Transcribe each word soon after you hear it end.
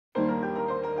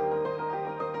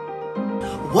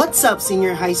What's up,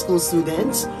 senior high school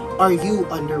students? Are you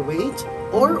underweight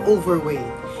or overweight?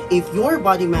 If your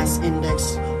body mass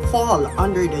index fall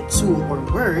under the 2 or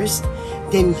worse,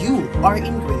 then you are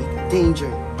in great danger.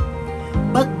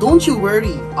 But don't you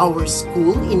worry, our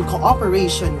school, in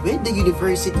cooperation with the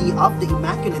University of the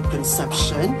Immaculate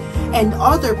Conception and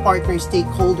other partner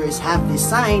stakeholders, have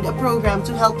designed a program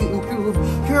to help you improve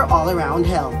your all-around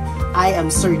health. I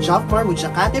am Sir Jafmar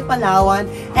Mujakate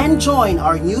Palawan, and join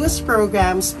our newest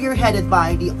program spearheaded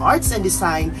by the Arts and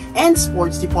Design and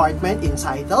Sports Department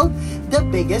entitled The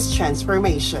Biggest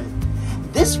Transformation.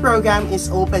 This program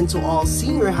is open to all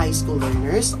senior high school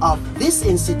learners of this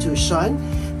institution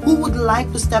who would like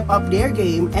to step up their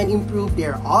game and improve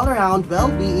their all-around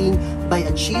well-being by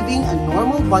achieving a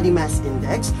normal body mass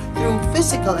index through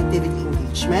physical activity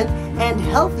engagement and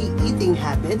healthy eating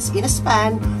habits in a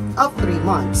span of 3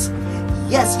 months.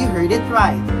 Yes, you heard it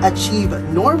right. Achieve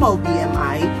normal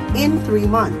BMI in 3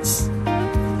 months.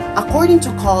 According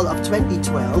to Call of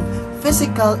 2012,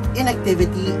 physical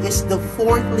inactivity is the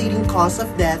 4th leading cause of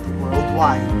death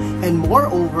worldwide. And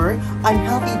moreover,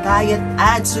 unhealthy diet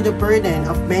adds to the burden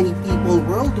of many people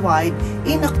worldwide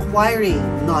in acquiring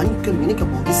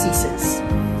non-communicable diseases.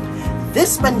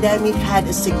 This pandemic had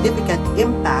a significant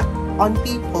impact on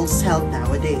people's health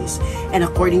nowadays. And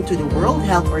according to the World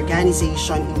Health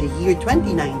Organization, in the year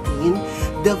 2019,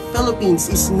 the Philippines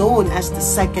is known as the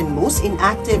 2nd most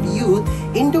inactive youth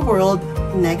in the world,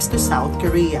 next to South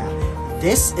Korea.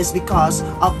 This is because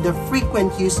of the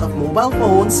frequent use of mobile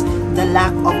phones, the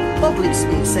lack of public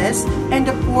spaces, and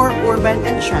the poor urban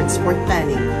and transport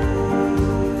planning.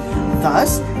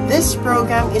 Thus, this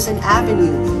program is an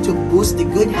avenue to boost the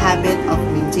good habit of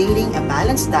maintaining a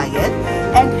balanced diet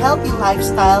and healthy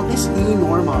lifestyle, this new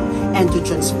normal, and to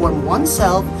transform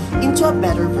oneself into a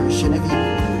better version of you.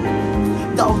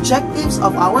 The objectives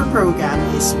of our program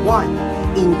is 1.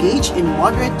 Engage in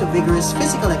moderate to vigorous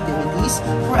physical activities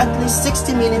for at least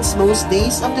 60 minutes most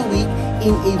days of the week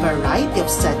in a variety of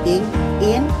settings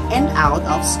in and out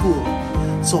of school.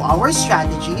 So our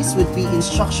strategies would be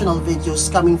instructional videos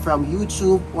coming from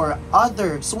YouTube or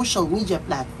other social media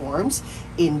platforms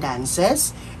in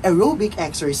dances, aerobic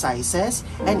exercises,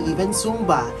 and even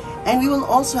Zumba. And we will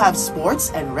also have sports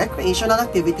and recreational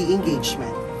activity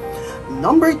engagement.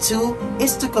 Number 2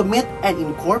 is to commit and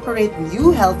incorporate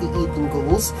new healthy eating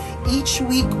goals each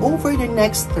week over the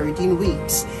next 13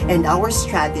 weeks. And our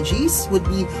strategies would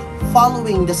be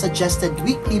following the suggested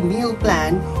weekly meal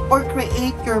plan or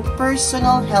create your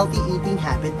personal healthy eating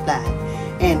habit plan.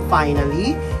 And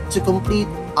finally, to complete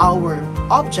our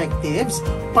objectives,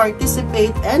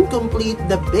 participate and complete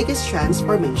the biggest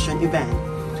transformation event.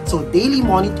 So daily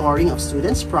monitoring of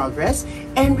students' progress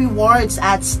and rewards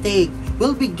at stake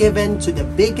will be given to the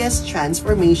biggest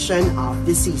transformation of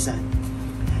the season.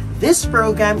 This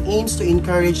program aims to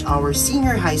encourage our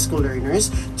senior high school learners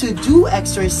to do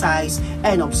exercise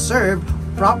and observe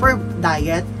proper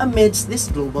diet amidst this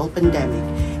global pandemic.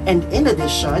 And in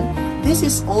addition, this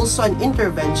is also an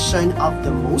intervention of the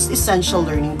most essential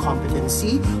learning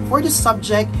competency for the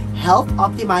subject Health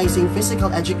Optimizing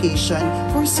Physical Education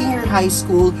for Senior High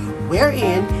School,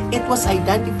 wherein it was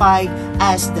identified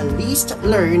as the least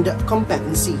learned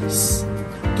competencies.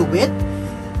 To wit,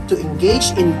 to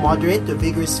engage in moderate to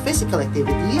vigorous physical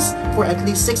activities for at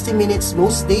least 60 minutes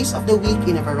most days of the week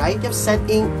in a variety of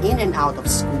settings in and out of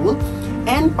school,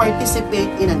 and participate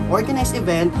in an organized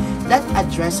event that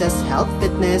addresses health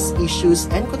fitness issues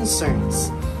and concerns.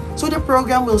 So the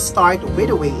program will start with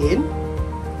a weigh-in.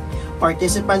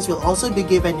 Participants will also be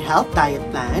given health diet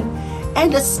plan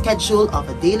and a schedule of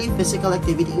a daily physical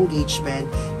activity engagement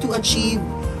to achieve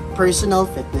personal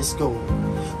fitness goal.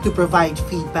 To provide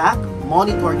feedback,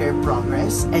 monitor their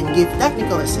progress, and give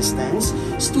technical assistance,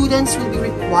 students will be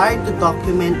required to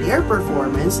document their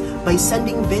performance by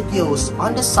sending videos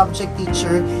on the subject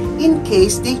teacher in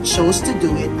case they chose to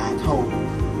do it at home.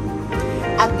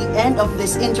 At the end of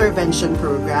this intervention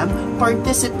program,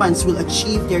 participants will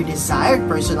achieve their desired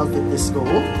personal fitness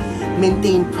goal,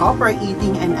 maintain proper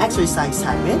eating and exercise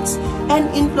habits, and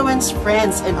influence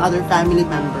friends and other family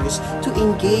members to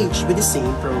engage with the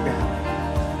same program.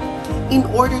 In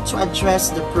order to address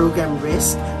the program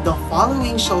risk, the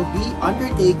following shall be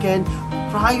undertaken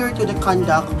prior to the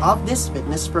conduct of this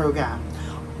fitness program.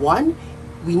 1.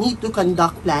 We need to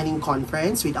conduct planning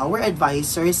conference with our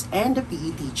advisors and the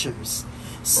PE teachers.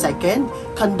 2nd,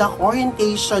 conduct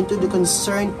orientation to the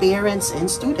concerned parents and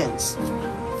students.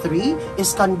 3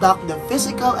 is conduct the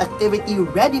physical activity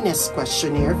readiness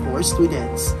questionnaire for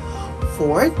students.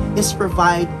 4th is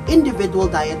provide individual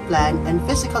diet plan and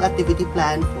physical activity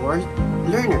plan for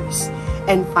learners.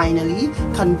 And finally,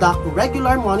 conduct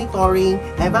regular monitoring,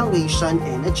 evaluation,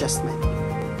 and adjustment.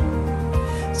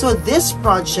 So this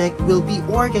project will be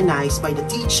organized by the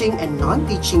teaching and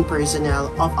non-teaching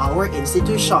personnel of our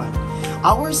institution.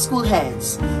 Our school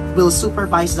heads will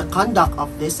supervise the conduct of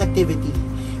this activity.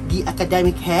 The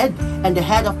academic head and the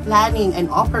head of planning and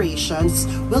operations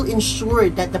will ensure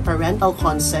that the parental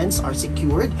consents are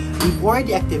secured before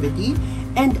the activity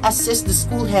and assist the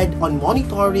school head on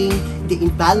monitoring the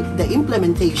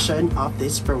implementation of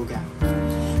this program.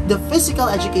 The physical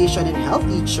education and health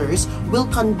teachers will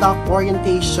conduct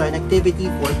orientation activity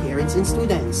for parents and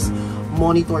students,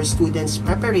 monitor students'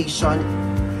 preparation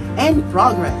and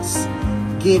progress,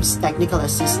 gives technical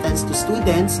assistance to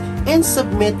students, and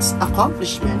submits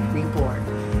accomplishment report.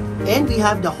 And we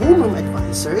have the homeroom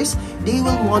advisors. They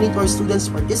will monitor students'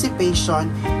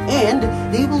 participation and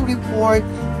they will report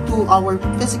to our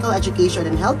physical education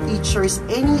and health teachers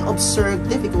any observed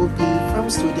difficulty from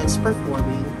students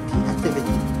performing the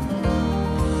activity.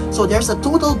 So there's a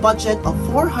total budget of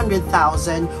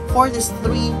 400,000 for this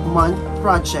 3-month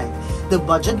project. The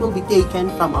budget will be taken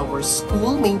from our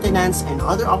school maintenance and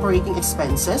other operating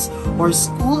expenses or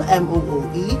school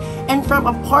MOOE and from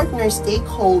a partner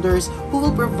stakeholders who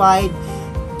will provide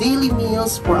daily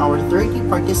meals for our 30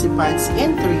 participants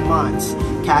in 3 months,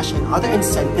 cash and other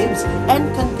incentives,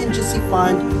 and contingency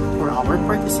fund for our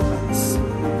participants.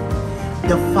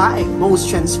 The 5 most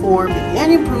transformed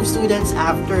and improved students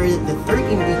after the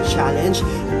 13-week challenge,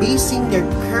 basing their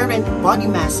current body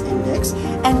mass index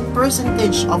and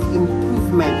percentage of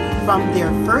improvement from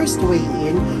their first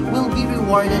weigh-in, will be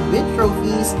rewarded with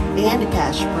trophies and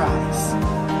cash prize.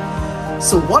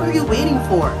 So what are you waiting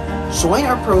for? Join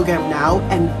our program now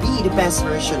and be the best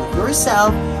version of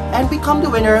yourself and become the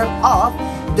winner of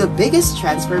the biggest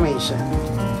transformation.